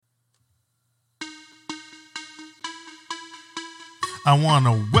I want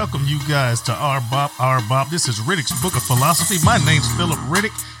to welcome you guys to Our Bop. This is Riddick's Book of Philosophy. My name's Philip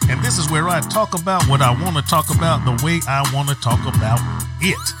Riddick, and this is where I talk about what I want to talk about the way I want to talk about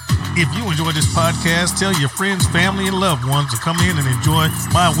it. If you enjoy this podcast, tell your friends, family, and loved ones to come in and enjoy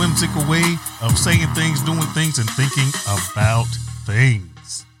my whimsical way of saying things, doing things, and thinking about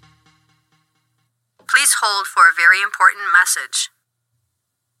things. Please hold for a very important message.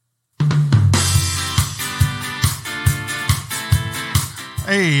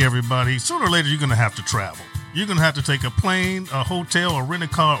 Hey, everybody. Sooner or later, you're going to have to travel. You're going to have to take a plane, a hotel, or rent a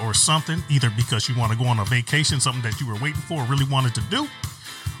car or something, either because you want to go on a vacation, something that you were waiting for or really wanted to do,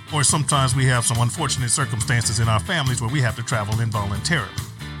 or sometimes we have some unfortunate circumstances in our families where we have to travel involuntarily.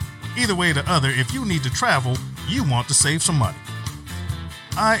 Either way or the other, if you need to travel, you want to save some money.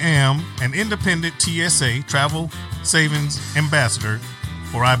 I am an independent TSA, Travel Savings Ambassador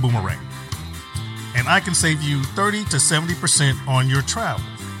for iBoomerang. And I can save you 30 to 70% on your travel.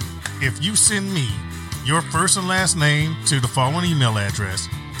 If you send me your first and last name to the following email address,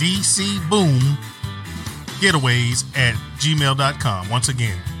 dcboomgetaways@gmail.com. Once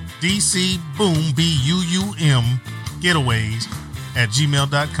again, dcboom, B-U-U-M,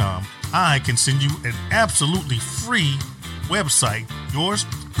 getaways@gmail.com. I can send you an absolutely free website, yours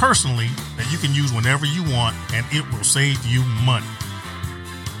personally, that you can use whenever you want, and it will save you money.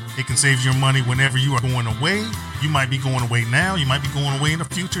 It can save your money whenever you are going away. You might be going away now. You might be going away in the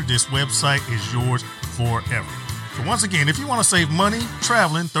future. This website is yours forever. So once again, if you want to save money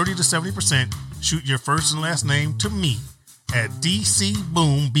traveling 30 to 70%, shoot your first and last name to me at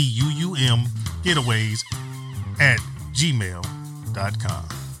dcboom, B-U-U-M, getaways@gmail.com.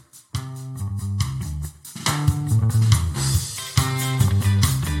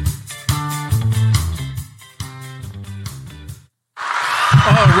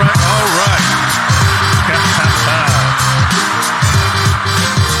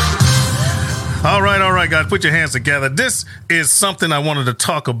 All right. All right, guys, put your hands together. This is something I wanted to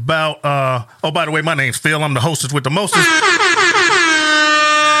talk about. By the way, my name's Phil. I'm the hostess with the mostest.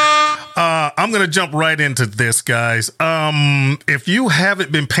 I'm going to jump right into this, guys. If you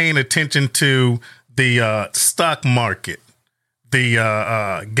haven't been paying attention to the stock market, the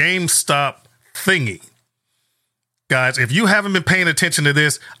GameStop thingy, guys, if you haven't been paying attention to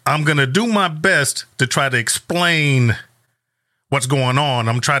this, I'm going to do my best to try to explain what's going on.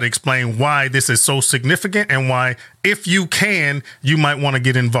 I'm trying to explain why this is so significant and why, if you can, you might want to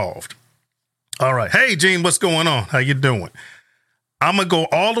get involved. All right. Hey, Gene, what's going on? How you doing? I'm going to go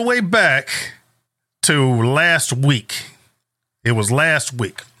all the way back to last week. It was last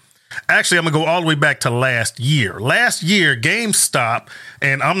week. Actually, I'm going to go all the way back to last year. Last year, GameStop,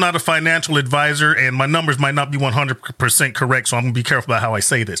 and I'm not a financial advisor, and my numbers might not be 100% correct, so I'm going to be careful about how I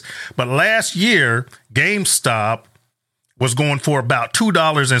say this. But last year, GameStop was going for about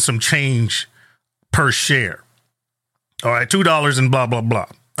 $2 and some change per share. All right, $2 and blah, blah, blah.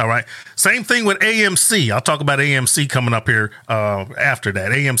 All right. Same thing with AMC. I'll talk about AMC coming up here after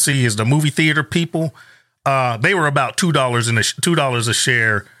that. AMC is the movie theater people. They were about $2 a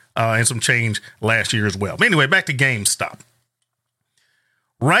share and some change last year as well. But anyway, back to GameStop.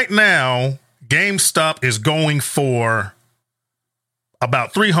 Right now, GameStop is going for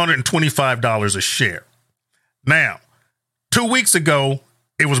about $325 a share. Now, 2 weeks ago,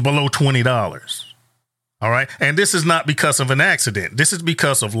 it was below $20. All right. And this is not because of an accident. This is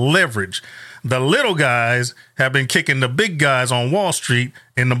because of leverage. The little guys have been kicking the big guys on Wall Street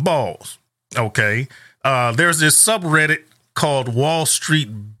in the balls. OK, there's this subreddit called Wall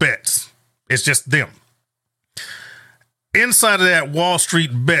Street Bets. It's just them. Inside of that Wall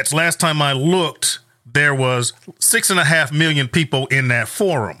Street Bets, last time I looked, there was 6.5 million people in that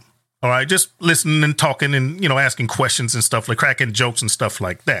forum. All right, just listening and talking and, asking questions and stuff, like cracking jokes and stuff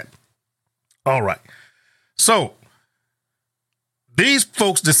like that. All right. So these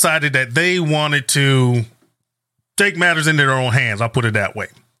folks decided that they wanted to take matters into their own hands. I'll put it that way.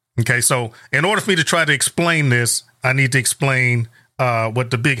 OK, so in order for me to try to explain this, I need to explain what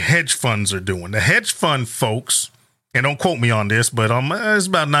the big hedge funds are doing. The hedge fund folks, and don't quote me on this, but it's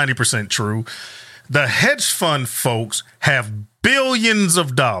about 90% true. The hedge fund folks have billions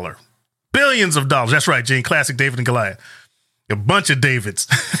of dollars. Billions of dollars. That's right, Gene. Classic David and Goliath. A bunch of Davids.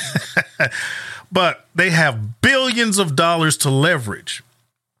 But they have billions of dollars to leverage.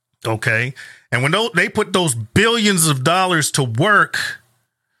 Okay. And when they put those billions of dollars to work,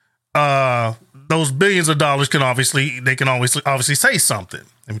 those billions of dollars can obviously say something.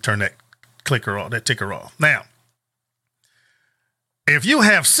 Let me turn that ticker off. Now, if you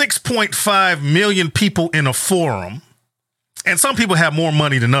have 6.5 million people in a forum, and some people have more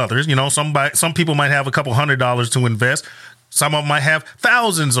money than others, some people might have a couple $100 to invest. Some of them might have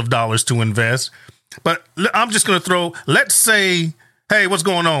thousands of dollars to invest. But I'm just going to let's say, hey, what's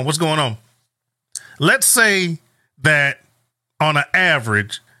going on? What's going on? Let's say that on an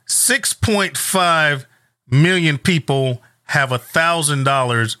average, 6.5 million people have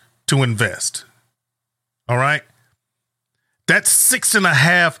 $1,000 to invest. All right. That's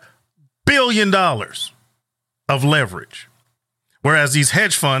 $6.5 billion of leverage. Whereas these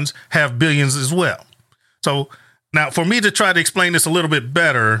hedge funds have billions as well. So now for me to try to explain this a little bit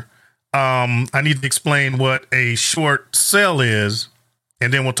better, I need to explain what a short sell is,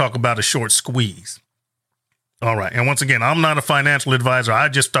 and then we'll talk about a short squeeze. All right. And once again, I'm not a financial advisor. I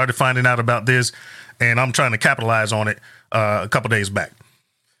just started finding out about this, and I'm trying to capitalize on it a couple days back.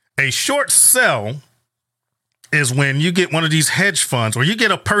 A short sell is when you get one of these hedge funds, or you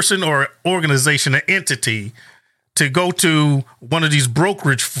get a person or organization, an entity, to go to one of these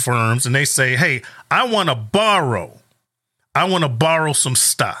brokerage firms, and they say, hey, I want to borrow some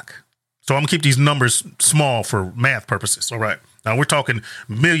stock. So I'm gonna keep these numbers small for math purposes. All right. Now we're talking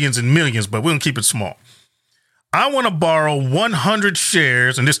millions and millions, but we're gonna keep it small. I want to borrow 100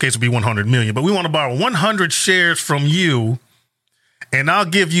 shares. In this case, it'll be 100 million, but we want to borrow 100 shares from you, and I'll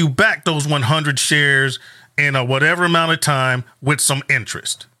give you back those 100 shares in a whatever amount of time with some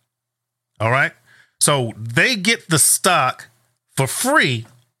interest. All right. So they get the stock for free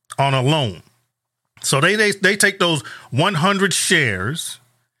on a loan. So they take those 100 shares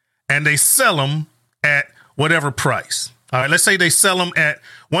and they sell them at whatever price. All right. Let's say they sell them at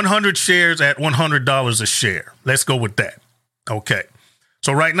 100 shares at $100 a share. Let's go with that. Okay.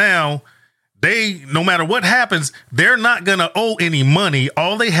 So right now, no matter what happens, they're not going to owe any money.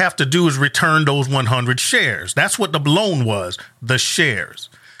 All they have to do is return those 100 shares. That's what the loan was, the shares.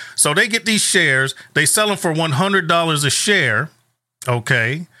 So they get these shares, they sell them for $100 a share.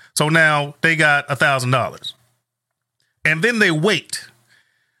 Okay. So now they got $1,000. And then they wait.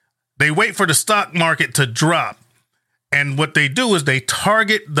 They wait for the stock market to drop. And what they do is they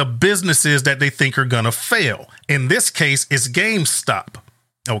target the businesses that they think are going to fail. In this case, it's GameStop.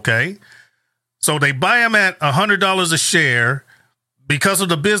 Okay. So they buy them at $100 a share. Because of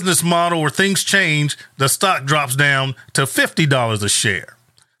the business model where things change, the stock drops down to $50 a share.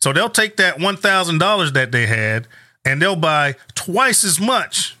 So they'll take that $1,000 that they had and they'll buy twice as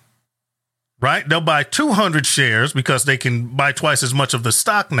much, right? They'll buy 200 shares because they can buy twice as much of the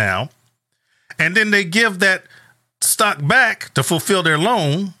stock now. And then they give that stock back to fulfill their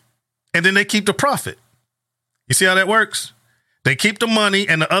loan, and then they keep the profit. You see how that works? They keep the money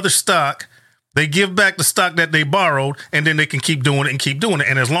and the other stock. They give back the stock that they borrowed, and then they can keep doing it and keep doing it.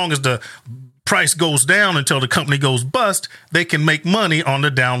 And as long as the price goes down until the company goes bust, they can make money on the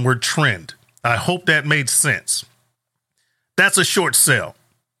downward trend. I hope that made sense. That's a short sell.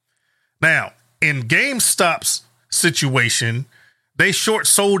 Now, in GameStop's situation, they short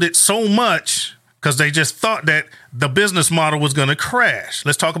sold it so much because they just thought that the business model was going to crash.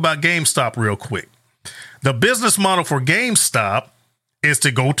 Let's talk about GameStop real quick. The business model for GameStop is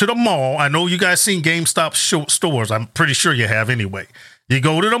to go to the mall. I know you guys seen GameStop stores. I'm pretty sure you have anyway. You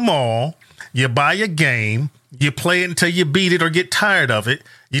go to the mall, you buy a game, you play it until you beat it or get tired of it.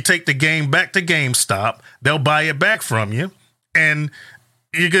 You take the game back to GameStop. They'll buy it back from you, and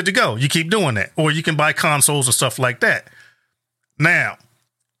you're good to go. You keep doing that. Or you can buy consoles and stuff like that. Now,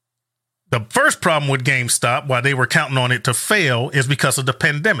 the first problem with GameStop, why they were counting on it to fail, is because of the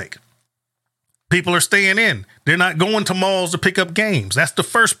pandemic. People are staying in. They're not going to malls to pick up games. That's the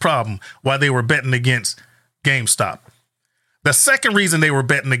first problem why they were betting against GameStop. The second reason they were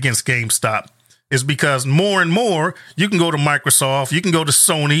betting against GameStop is because more and more, you can go to Microsoft, you can go to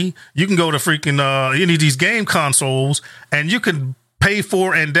Sony, you can go to freaking any of these game consoles, and you can pay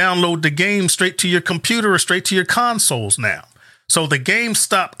for and download the game straight to your computer or straight to your consoles now. So the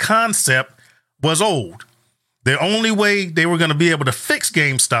GameStop concept was old. The only way they were going to be able to fix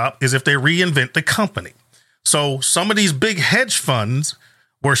GameStop is if they reinvent the company. So some of these big hedge funds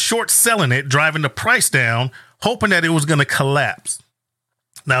were short selling it, driving the price down, hoping that it was going to collapse.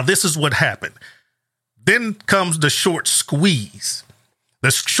 Now, this is what happened. Then comes the short squeeze. The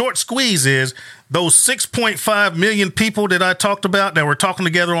short squeeze is those 6.5 million people that I talked about that were talking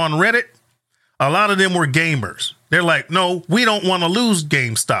together on Reddit. A lot of them were gamers. They're like, no, we don't want to lose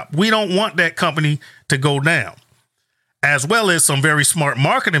GameStop. We don't want that company to go down. As well as some very smart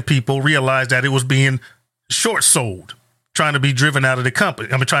marketing people realized that it was being short sold, trying to be driven out of the company.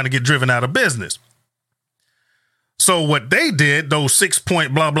 Trying to get driven out of business. So what they did, those 6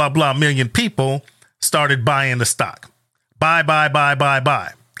 million people started buying the stock.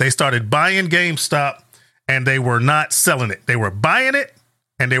 Buy. They started buying GameStop, and they were not selling it. They were buying it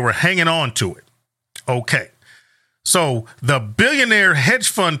and they were hanging on to it. Okay. So the billionaire hedge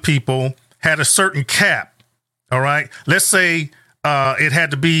fund people had a certain cap. All right. Let's say it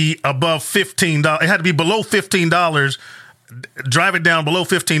had to be above $15. It had to be below $15. Drive it down below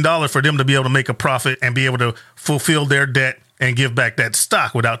 $15 for them to be able to make a profit and be able to fulfill their debt and give back that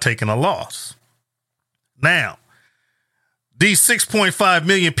stock without taking a loss. Now, these 6.5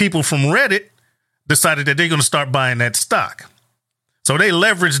 million people from Reddit decided that they're going to start buying that stock. So they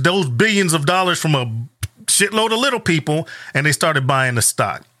leveraged those billions of dollars from a shitload of little people, and they started buying the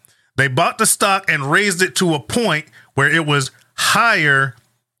stock. They bought the stock and raised it to a point where it was higher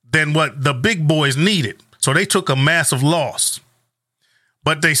than what the big boys needed. So they took a massive loss.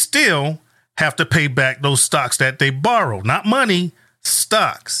 But they still have to pay back those stocks that they borrowed. Not money,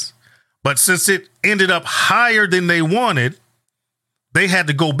 stocks. But since it ended up higher than they wanted, they had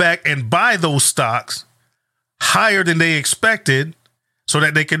to go back and buy those stocks higher than they expected so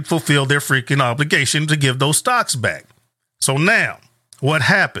that they could fulfill their freaking obligation to give those stocks back. So now, what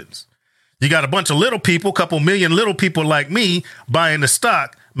happens? You got a bunch of little people, couple million little people like me buying the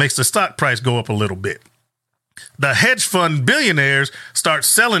stock, makes the stock price go up a little bit. The hedge fund billionaires start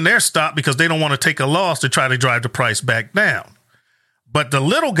selling their stock because they don't want to take a loss to try to drive the price back down. But the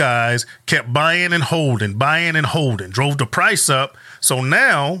little guys kept buying and holding, drove the price up. So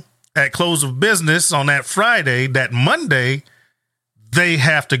now at close of business on that Friday, that Monday, they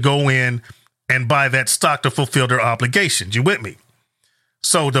have to go in and buy that stock to fulfill their obligations. You with me?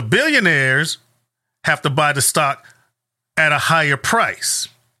 So the billionaires have to buy the stock at a higher price.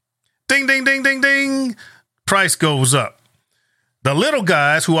 Ding, ding, ding, ding, ding. Price goes up. The little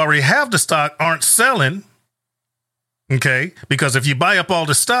guys who already have the stock aren't selling. Okay, because if you buy up all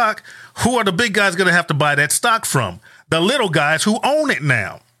the stock, who are the big guys going to have to buy that stock from? The little guys who own it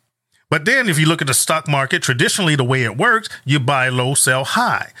now. But then if you look at the stock market, traditionally the way it works, you buy low, sell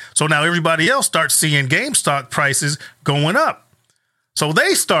high. So now everybody else starts seeing GameStop prices going up. So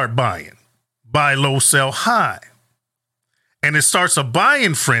they start buying, buy low, sell high. And it starts a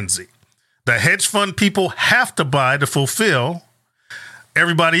buying frenzy. The hedge fund people have to buy to fulfill.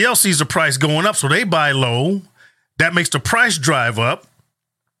 Everybody else sees the price going up, so they buy low. That makes the price drive up.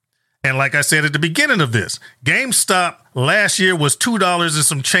 And like I said at the beginning of this, GameStop last year was $2 and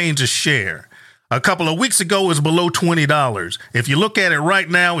some change a share. A couple of weeks ago, it was below $20. If you look at it right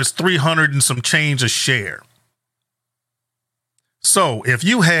now, it's $300 and some change a share. So if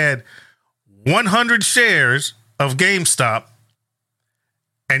you had 100 shares of GameStop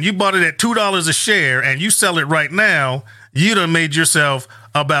and you bought it at $2 a share and you sell it right now, you done made yourself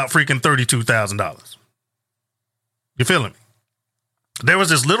about freaking $32,000. You feeling me? There was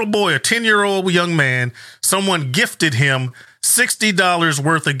this little boy, a 10-year-old young man. Someone gifted him $60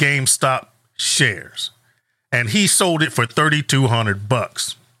 worth of GameStop shares, and he sold it for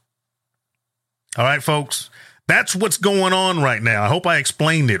 $3,200. All right, folks, that's what's going on right now. I hope I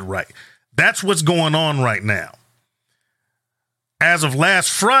explained it right. That's what's going on right now. As of last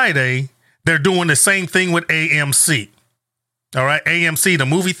Friday, they're doing the same thing with AMC. All right, AMC, the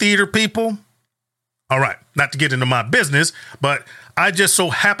movie theater people. All right, not to get into my business, but I just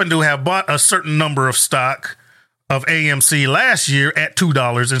so happened to have bought a certain number of stock of AMC last year at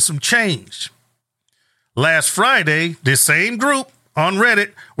 $2 and some change. Last Friday, this same group on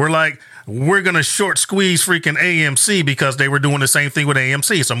Reddit were like, we're going to short squeeze freaking AMC because they were doing the same thing with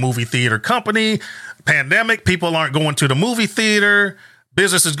AMC. It's a movie theater company. Pandemic, people aren't going to the movie theater.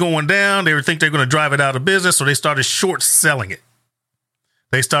 Business is going down. They think they're going to drive it out of business, so they started short selling it.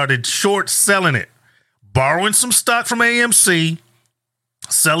 Borrowing some stock from AMC,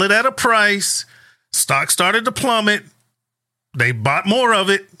 sell it at a price. Stock started to plummet. They bought more of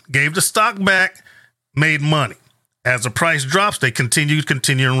it, gave the stock back, made money. As the price drops, they continue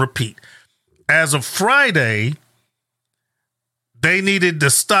and repeat. As of Friday, they needed the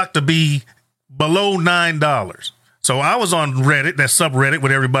stock to be below $9. So I was on Reddit, that subreddit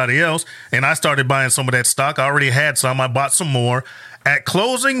with everybody else, and I started buying some of that stock. I already had some. I bought some more. At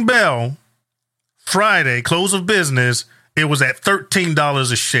closing bell, Friday, close of business, it was at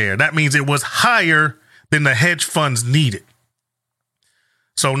 $13 a share. That means it was higher than the hedge funds needed.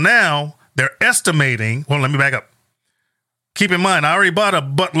 So now they're estimating, well, let me back up. Keep in mind, I already bought a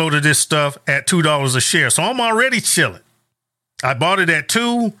buttload of this stuff at $2 a share. So I'm already chilling. I bought it at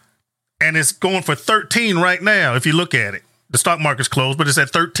 $2 and it's going for $13 right now. If you look at it, the stock market's closed, but it's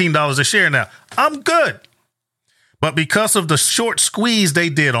at $13 a share now. I'm good. But because of the short squeeze they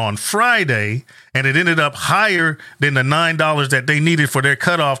did on Friday, and it ended up higher than the $9 that they needed for their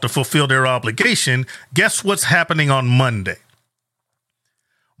cutoff to fulfill their obligation, guess what's happening on Monday?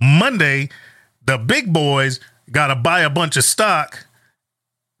 Monday, the big boys got to buy a bunch of stock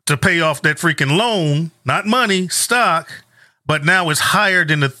to pay off that freaking loan, not money, stock, but now it's higher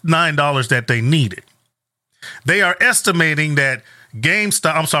than the $9 that they needed. They are estimating that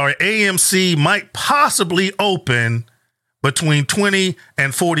AMC might possibly open between $20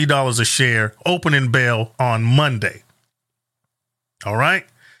 and $40 a share, opening bell on Monday. All right.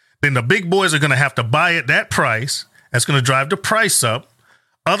 Then the big boys are going to have to buy at that price. That's going to drive the price up.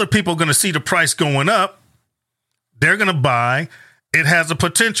 Other people are going to see the price going up. They're going to buy. It has the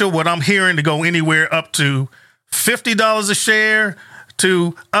potential, what I'm hearing, to go anywhere up to $50 a share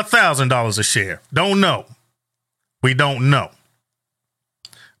to $1,000 a share. Don't know. We don't know.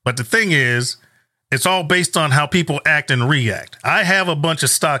 But the thing is, it's all based on how people act and react. I have a bunch of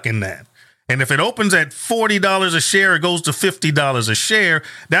stock in that. And if it opens at $40 a share, it goes to $50 a share,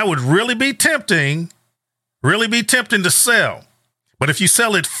 that would really be tempting to sell. But if you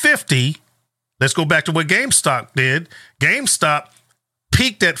sell at 50, let's go back to what GameStop did. GameStop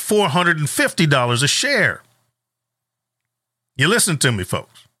peaked at $450 a share. You listen to me,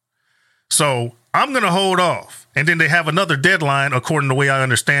 folks. So I'm going to hold off. And then they have another deadline, according to the way I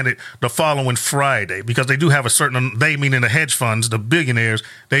understand it, the following Friday, because they do have a certain, they meaning the hedge funds, the billionaires,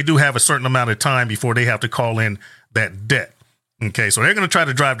 they do have a certain amount of time before they have to call in that debt. Okay, so they're going to try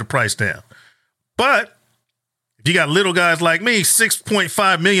to drive the price down. But if you got little guys like me,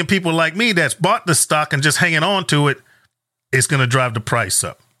 6.5 million people like me that's bought the stock and just hanging on to it, it's going to drive the price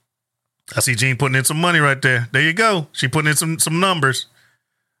up. I see Jean putting in some money right there. There you go. She putting in some numbers.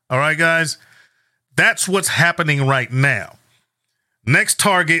 All right, guys. That's what's happening right now. Next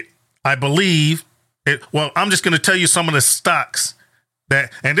target, I believe. I'm just going to tell you some of the stocks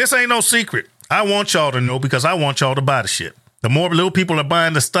and this ain't no secret. I want y'all to know because I want y'all to buy the shit. The more little people are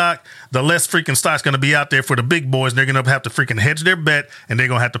buying the stock, the less freaking stock's going to be out there for the big boys. And they're going to have to freaking hedge their bet and they're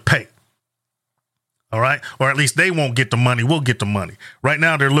going to have to pay. All right. Or at least they won't get the money. We'll get the money. Right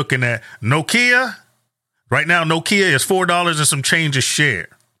now, they're looking at Nokia. Right now, Nokia is $4 and some change a share.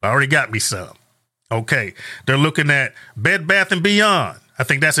 I already got me some. Okay, they're looking at Bed Bath & Beyond. I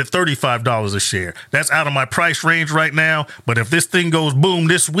think that's at $35 a share. That's out of my price range right now. But if this thing goes boom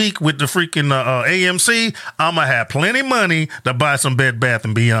this week with the freaking AMC, I'm going to have plenty of money to buy some Bed Bath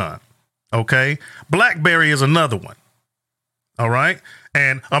 & Beyond. Okay, BlackBerry is another one. All right,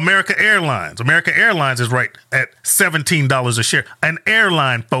 and American Airlines. American Airlines is right at $17 a share. An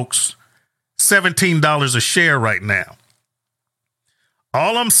airline, folks, $17 a share right now.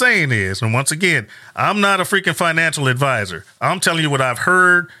 All I'm saying is, and once again, I'm not a freaking financial advisor. I'm telling you what I've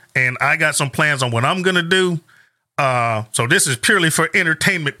heard, and I got some plans on what I'm going to do. So this is purely for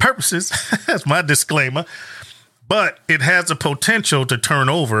entertainment purposes. That's my disclaimer. But it has the potential to turn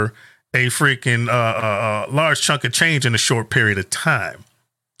over a freaking large chunk of change in a short period of time.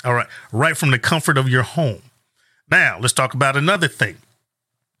 All right. Right from the comfort of your home. Now, let's talk about another thing.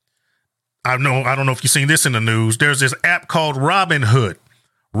 I don't know if you've seen this in the news. There's this app called Robinhood.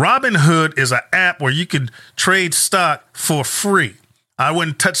 Robinhood is an app where you can trade stock for free. I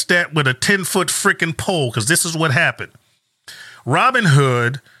wouldn't touch that with a 10-foot freaking pole because this is what happened.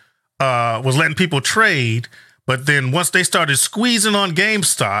 Robinhood was letting people trade, but then once they started squeezing on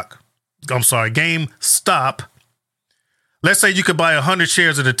GameStop, let's say you could buy 100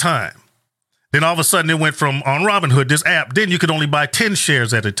 shares at a time. Then all of a sudden it went from on Robinhood, this app, then you could only buy 10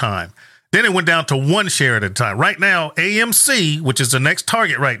 shares at a time. Then it went down to 1 share at a time. Right now, AMC, which is the next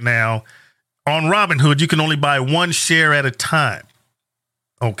target right now, on Robinhood, you can only buy 1 share at a time.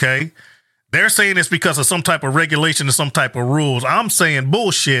 Okay? They're saying it's because of some type of regulation or some type of rules. I'm saying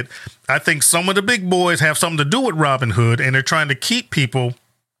bullshit. I think some of the big boys have something to do with Robinhood, and they're trying to keep people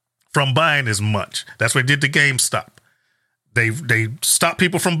from buying as much. That's what they did to GameStop. They stopped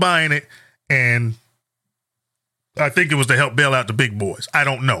people from buying it, and I think it was to help bail out the big boys. I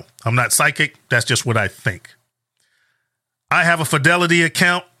don't know. I'm not psychic. That's just what I think. I have a Fidelity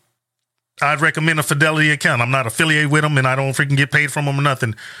account. I'd recommend a Fidelity account. I'm not affiliated with them and I don't freaking get paid from them or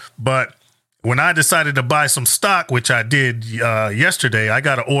nothing. But when I decided to buy some stock, which I did yesterday, I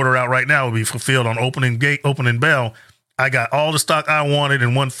got an order out right now. It'll be fulfilled on opening bell. I got all the stock I wanted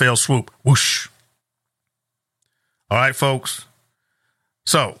in one fell swoop. Whoosh. All right, folks.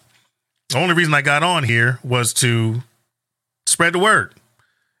 So the only reason I got on here was to spread the word.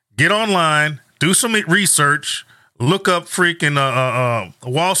 Get online, do some research, look up freaking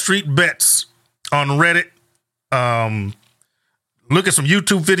Wall Street bets on Reddit. Look at some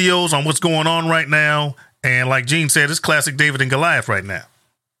YouTube videos on what's going on right now. And like Gene said, it's classic David and Goliath right now.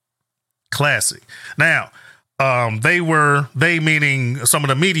 Classic. Now, they meaning some of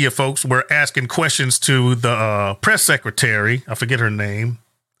the media folks were asking questions to the press secretary. I forget her name.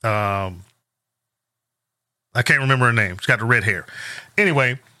 I can't remember her name. She's got the red hair.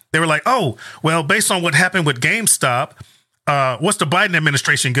 Anyway, They were like, oh, well, based on what happened with GameStop, what's the Biden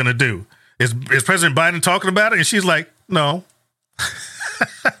administration going to do? Is President Biden talking about it? And she's like, no,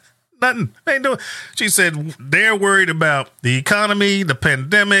 nothing. They ain't doing. She said they're worried about the economy, the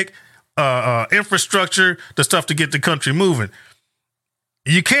pandemic, infrastructure, the stuff to get the country moving.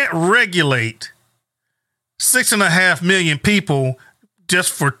 You can't regulate 6.5 million people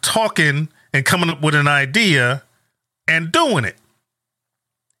just for talking and coming up with an idea and doing it.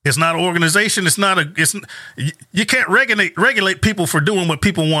 It's not an organization. You can't regulate people for doing what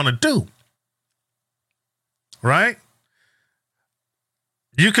people want to do. Right?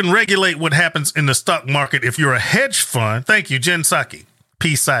 You can regulate what happens in the stock market if you're a hedge fund. Thank you, Jen Psaki.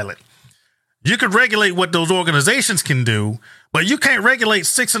 P silent. You can regulate what those organizations can do, but you can't regulate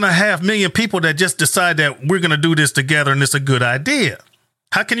 6.5 million people that just decide that we're going to do this together and it's a good idea.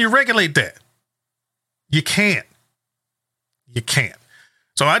 How can you regulate that? You can't. You can't.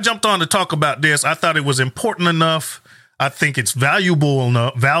 So I jumped on to talk about this. I thought it was important enough. I think it's valuable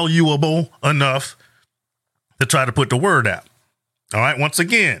enough to try to put the word out. All right. Once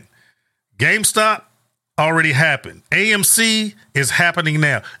again, GameStop already happened. AMC is happening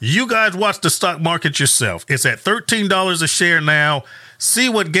now. You guys watch the stock market yourself. It's at $13 a share now. See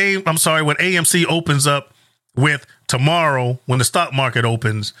what AMC opens up with tomorrow when the stock market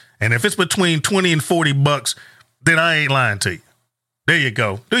opens. And if it's between 20 and $40, then I ain't lying to you. There you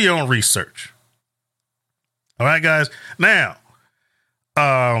go. Do your own research. All right, guys. Now,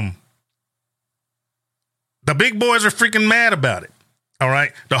 the big boys are freaking mad about it. All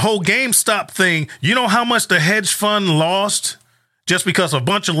right. The whole GameStop thing. You know how much the hedge fund lost just because a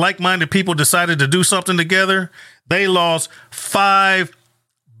bunch of like-minded people decided to do something together? They lost $5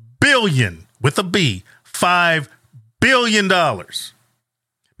 billion with a B, $5 billion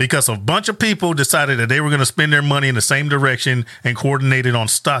because a bunch of people decided that they were going to spend their money in the same direction and coordinated on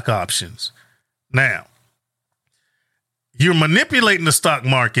stock options. Now, you're manipulating the stock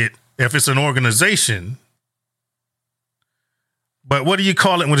market if it's an organization. But what do you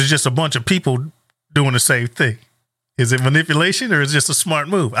call it when it's just a bunch of people doing the same thing? Is it manipulation or is it just a smart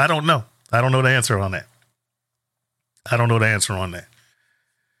move? I don't know. I don't know the answer on that.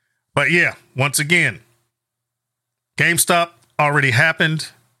 But yeah, once again, GameStop already happened.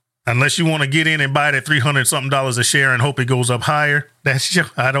 Unless you want to get in and buy it at $300 something a share and hope it goes up higher.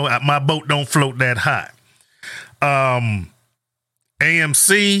 My boat don't float that high.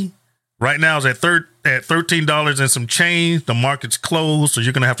 AMC right now is at $13 and some change. The market's closed, so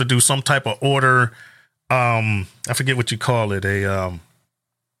you're going to have to do some type of order. I forget what you call it. It's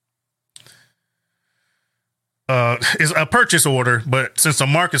a purchase order, but since the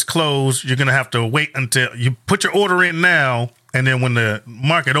market's closed, you're going to have to wait until you put your order in now. And then when the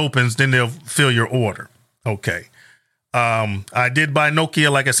market opens, then they'll fill your order. Okay. I did buy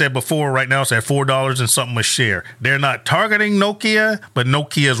Nokia, like I said before. Right now it's at $4 and something a share. They're not targeting Nokia, but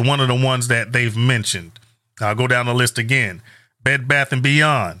Nokia is one of the ones that they've mentioned. I'll go down the list again. Bed Bath &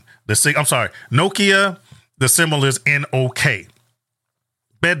 Beyond. Nokia, the symbol is NOK.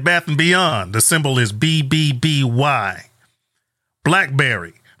 Bed Bath & Beyond, the symbol is BBBY.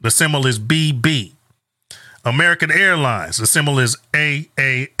 BlackBerry, the symbol is BB. American Airlines, the symbol is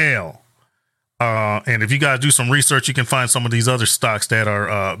AAL. And if you guys do some research, you can find some of these other stocks that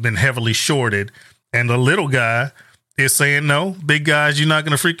are been heavily shorted. And the little guy is saying, no, big guys, you're not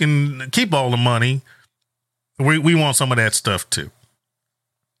going to freaking keep all the money. We want some of that stuff too.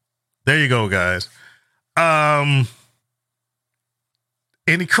 There you go, guys.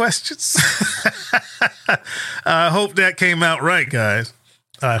 Any questions? I hope that came out right, guys.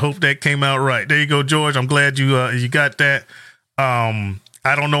 I hope that came out right. There you go, George. I'm glad you got that. I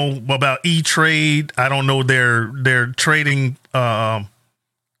don't know about E-Trade. I don't know their trading,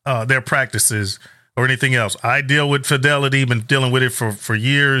 their practices or anything else. I deal with Fidelity, been dealing with it for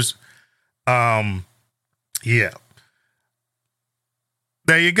years. Yeah.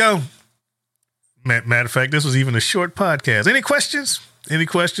 There you go. Matter of fact, this was even a short podcast. Any questions?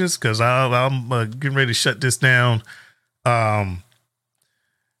 Because I'm getting ready to shut this down.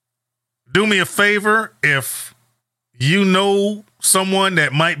 Do me a favor, if you know someone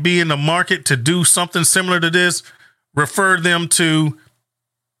that might be in the market to do something similar to this, refer them to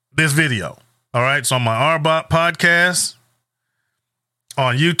this video. All right. It's on my RBOT podcast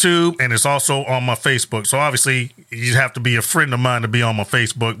on YouTube, and it's also on my Facebook. So obviously you have to be a friend of mine to be on my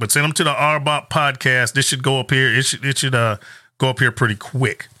Facebook, but send them to the RBOT podcast. This should go up here. It should go up here pretty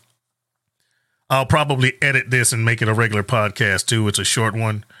quick. I'll probably edit this and make it a regular podcast too. It's a short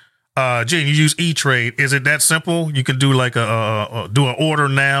one. Jen, you use E-Trade. Is it that simple? You can do like do an order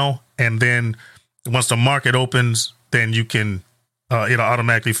now, and then once the market opens, then you can it'll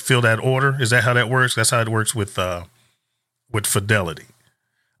automatically fill that order. Is that how that works? That's how it works with Fidelity.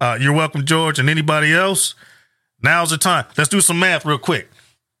 You're welcome, George, and anybody else. Now's the time. Let's do some math real quick.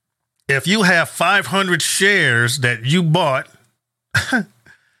 If you have 500 shares that you bought,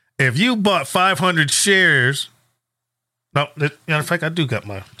 if you bought 500 shares, no, in fact, I do got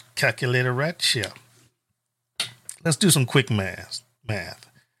my calculator right here. Let's do some quick math.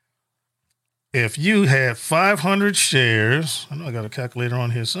 If you had 500 shares, I know I got a calculator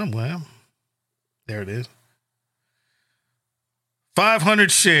on here somewhere. There it is.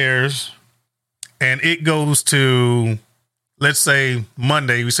 500 shares, and it goes to, let's say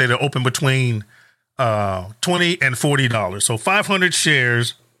Monday, we say they're open between $20 and $40. So 500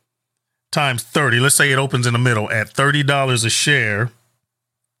 shares times 30. Let's say it opens in the middle at $30 a share.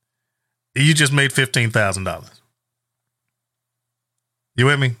 You just made $15,000. You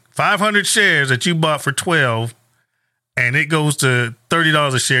with me? 500 shares that you bought for 12, and it goes to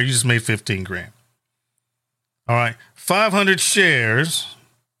 $30 a share. You just made 15 grand. All right. 500 shares.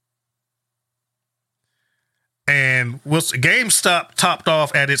 And GameStop topped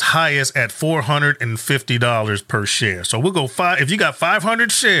off at its highest at $450 per share. So we'll go if you got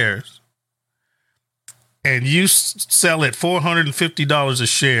 500 shares and you sell at $450 a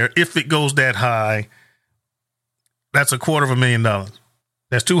share, if it goes that high, that's $250,000.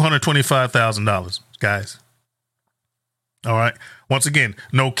 That's $225,000, guys. All right. Once again,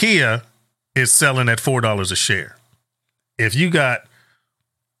 Nokia is selling at $4 a share. If you got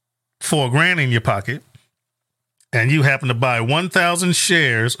 $4,000 in your pocket and you happen to buy 1,000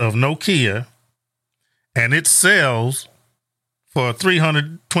 shares of Nokia and it sells for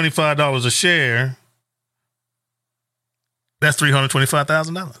 $325 a share, that's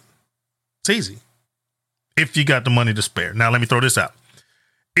 $325,000. It's easy if you got the money to spare. Now, let me throw this out.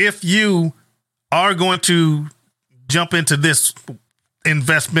 If you are going to jump into this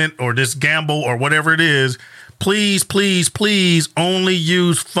investment or this gamble or whatever it is, please, please, please only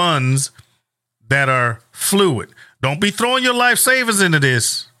use funds that are fluid. Don't be throwing your life savings into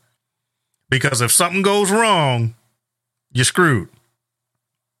this, because if something goes wrong, you're screwed.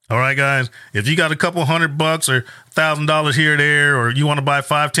 All right, guys, if you got a couple $100 or $1,000 here or there, or you want to buy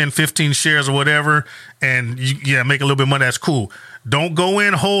 5, 10, 15 shares or whatever, and make a little bit of money, that's cool. Don't go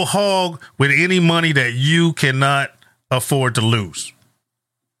in whole hog with any money that you cannot afford to lose,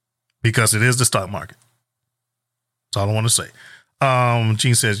 because it is the stock market. That's all I want to say.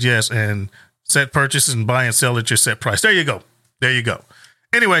 Gene says yes, and set purchases and buy and sell at your set price. There you go. There you go.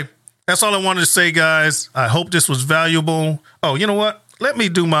 Anyway, that's all I wanted to say, guys. I hope this was valuable. Oh, you know what? Let me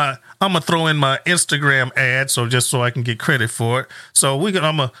do I'm going to throw in my Instagram ad, so I can get credit for it. So I'm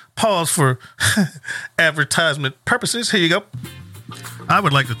going to pause for advertisement purposes. Here you go. I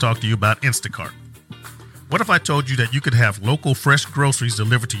would like to talk to you about Instacart. What if I told you that you could have local fresh groceries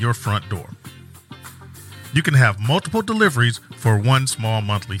delivered to your front door? You can have multiple deliveries for one small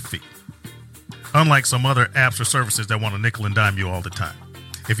monthly fee. Unlike some other apps or services that want to nickel and dime you all the time.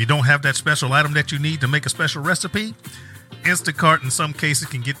 If you don't have that special item that you need to make a special recipe, Instacart in some cases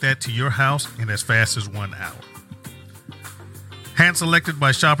can get that to your house in as fast as 1 hour. Hand selected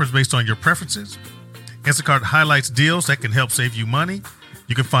by shoppers based on your preferences, Instacart highlights deals that can help save you money.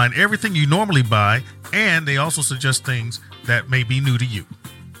 You can find everything you normally buy, and they also suggest things that may be new to you.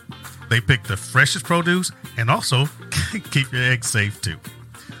 They pick the freshest produce and also keep your eggs safe too.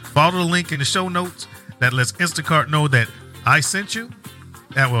 Follow the link in the show notes that lets Instacart know that I sent you.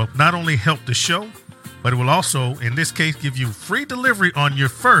 That will not only help the show, but it will also, in this case, give you free delivery on your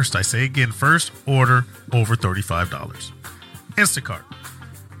first order over $35. Instacart.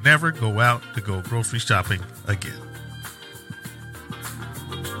 Never go out to go grocery shopping again.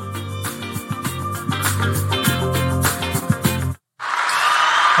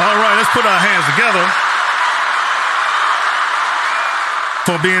 All right, let's put our hands together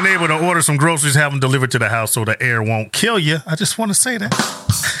for being able to order some groceries, have them delivered to the house so the air won't kill you. I just want to say that.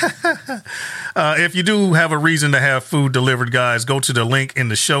 If you do have a reason to have food delivered, guys, go to the link in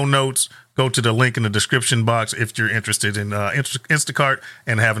the show notes. Go to the link in the description box if you're interested in Instacart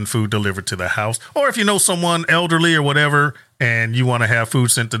and having food delivered to the house. Or if you know someone elderly or whatever and you want to have food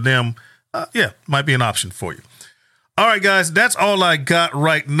sent to them, might be an option for you. All right, guys, that's all I got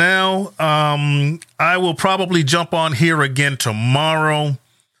right now. I will probably jump on here again tomorrow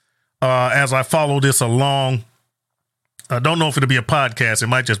as I follow this along. I don't know if it'll be a podcast. It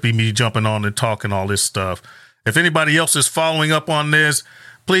might just be me jumping on and talking all this stuff. If anybody else is following up on this,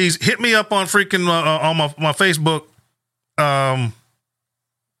 please hit me up on freaking on my Facebook,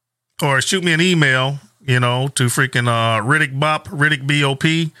 or shoot me an email, to freaking Riddick Bop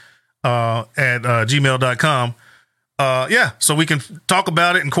at gmail.com. so we can talk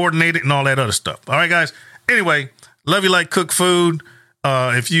about it and coordinate it and all that other stuff. All right, guys. Anyway, love you like cook food.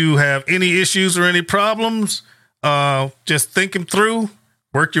 If you have any issues or any problems, just think them through,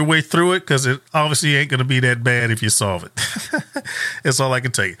 work your way through it, because it obviously ain't going to be that bad if you solve it. That's all I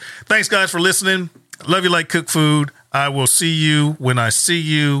can tell you. Thanks, guys, for listening. Love you like cook food. I will see you when I see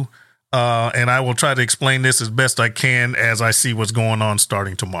you, and I will try to explain this as best I can as I see what's going on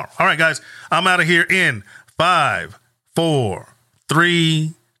starting tomorrow. All right, guys, I'm out of here in 5, 4,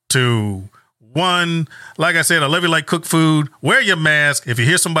 3, 2, 1. Like I said, I love you like cook food. Wear your mask. If you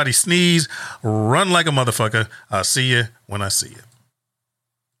hear somebody sneeze, run like a motherfucker. I'll see you when I see you.